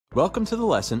Welcome to the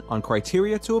lesson on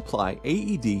criteria to apply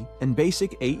AED and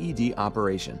basic AED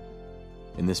operation.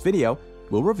 In this video,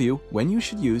 we'll review when you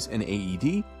should use an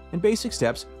AED and basic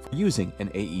steps for using an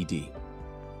AED.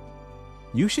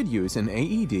 You should use an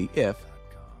AED if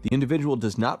the individual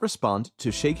does not respond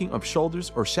to shaking of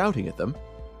shoulders or shouting at them,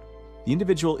 the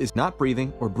individual is not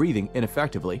breathing or breathing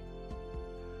ineffectively,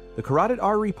 the carotid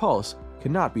artery pulse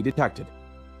cannot be detected.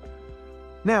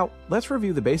 Now, let's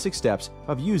review the basic steps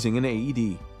of using an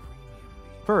AED.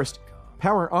 First,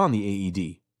 power on the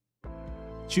AED.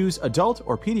 Choose adult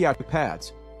or pediatric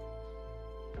pads.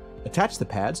 Attach the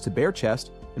pads to bare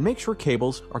chest and make sure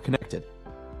cables are connected.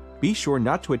 Be sure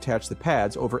not to attach the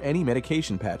pads over any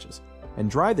medication patches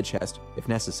and dry the chest if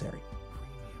necessary.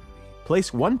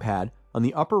 Place one pad on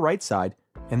the upper right side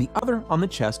and the other on the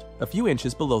chest a few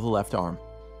inches below the left arm.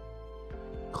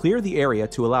 Clear the area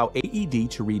to allow AED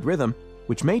to read rhythm,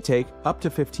 which may take up to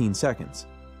 15 seconds.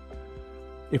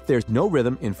 If there's no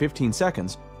rhythm in 15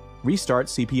 seconds, restart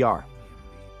CPR.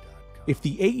 If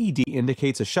the AED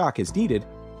indicates a shock is needed,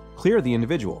 clear the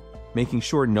individual, making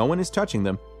sure no one is touching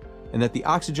them and that the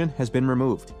oxygen has been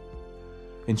removed.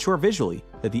 Ensure visually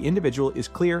that the individual is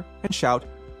clear and shout,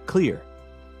 "Clear."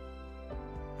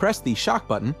 Press the shock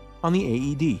button on the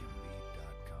AED.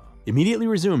 Immediately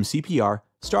resume CPR,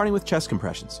 starting with chest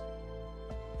compressions.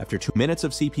 After 2 minutes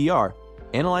of CPR,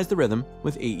 analyze the rhythm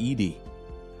with AED.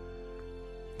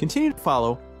 Continue to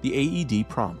follow the AED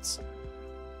prompts.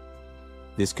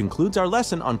 This concludes our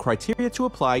lesson on criteria to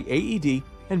apply AED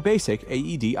and basic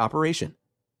AED operation.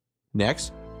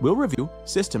 Next, we'll review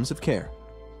systems of care.